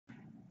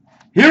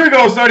Here we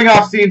go. Starting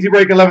off C&C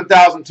break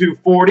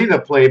 11,240. The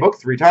playbook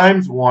 3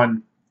 times.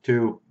 1,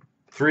 2,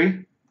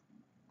 3.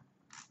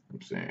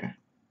 Let's see.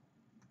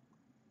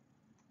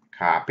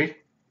 Copy.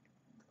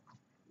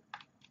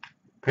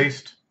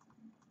 Paste.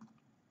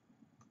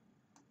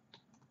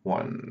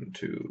 1,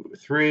 2,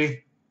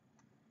 3.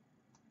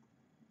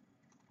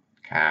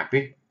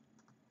 Copy.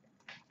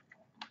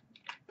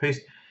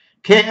 Paste.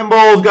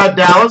 Campbell's got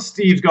Dallas.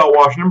 Steve's got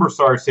Washington.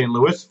 Broussard, St.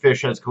 Louis.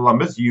 Fish has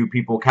Columbus. You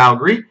people,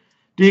 Calgary.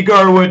 D.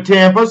 Garwood,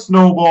 Tampa.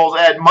 Snowballs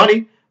add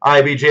money.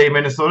 IBJ,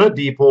 Minnesota.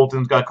 D.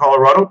 Polton's got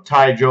Colorado.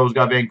 Ty Joe's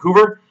got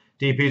Vancouver.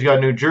 DP's got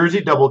New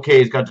Jersey. Double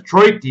K's got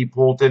Detroit. D.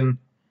 Polton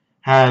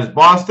has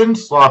Boston.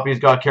 Sloppy's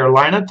got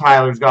Carolina.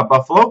 Tyler's got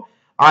Buffalo.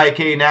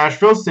 IK,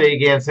 Nashville.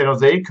 Sagan, San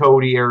Jose.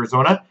 Cody,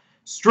 Arizona.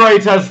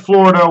 Strites has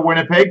Florida,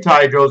 Winnipeg.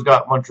 Ty Joe's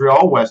got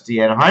Montreal.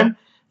 Westy, Anaheim.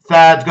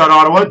 Thad's got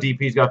Ottawa.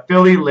 DP's got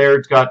Philly.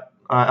 Laird's got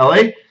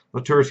LA.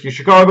 Latursky,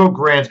 Chicago.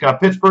 Grant's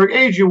got Pittsburgh.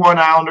 AG1,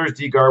 Islanders.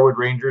 D. Garwood,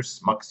 Rangers.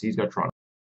 Smucksy's got Toronto.